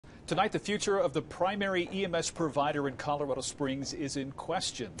Tonight, the future of the primary EMS provider in Colorado Springs is in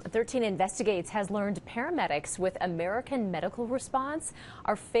question. 13 Investigates has learned paramedics with American Medical Response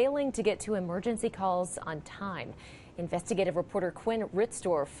are failing to get to emergency calls on time. Investigative reporter Quinn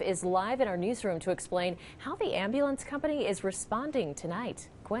Ritzdorf is live in our newsroom to explain how the ambulance company is responding tonight.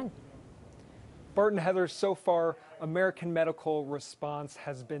 Quinn. Bart and Heather, so far, American Medical Response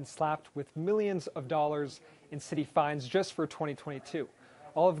has been slapped with millions of dollars in city fines just for 2022.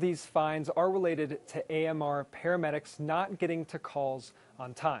 All of these fines are related to AMR paramedics not getting to calls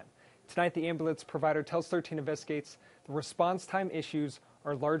on time. Tonight, the ambulance provider tells 13 Investigates the response time issues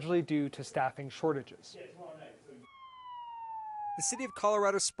are largely due to staffing shortages. The city of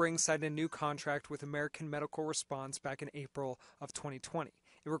Colorado Springs signed a new contract with American Medical Response back in April of 2020.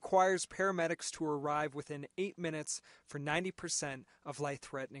 It requires paramedics to arrive within 8 minutes for 90% of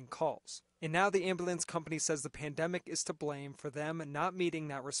life-threatening calls. And now the ambulance company says the pandemic is to blame for them not meeting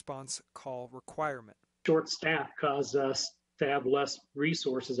that response call requirement. Short staff caused us to have less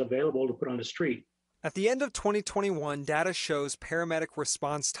resources available to put on the street. At the end of 2021, data shows paramedic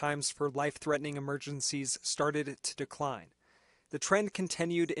response times for life-threatening emergencies started to decline. The trend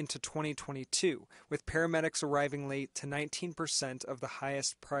continued into 2022, with paramedics arriving late to 19% of the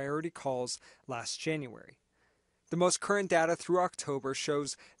highest priority calls last January. The most current data through October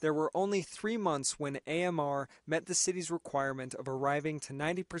shows there were only 3 months when AMR met the city's requirement of arriving to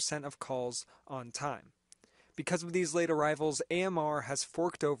 90% of calls on time. Because of these late arrivals, AMR has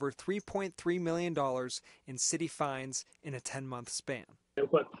forked over $3.3 million in city fines in a 10-month span.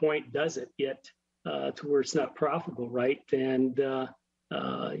 At what point does it get to where it's not profitable, right? And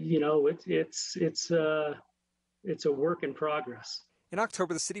it's a work in progress. In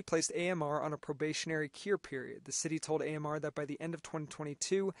October, the city placed AMR on a probationary cure period. The city told AMR that by the end of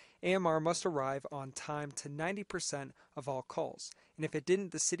 2022, AMR must arrive on time to 90% of all calls. And if it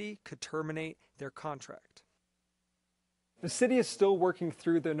didn't, the city could terminate their contract. The city is still working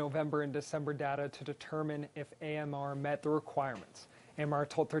through the November and December data to determine if AMR met the requirements. AMR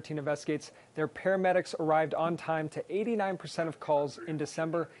told 13 Investigates their paramedics arrived on time to 89% of calls in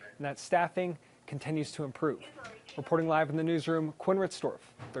December, and that staffing continues to improve. Reporting live in the newsroom, Quinn Ritzdorf,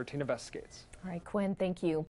 13 Investigates. All right, Quinn, thank you.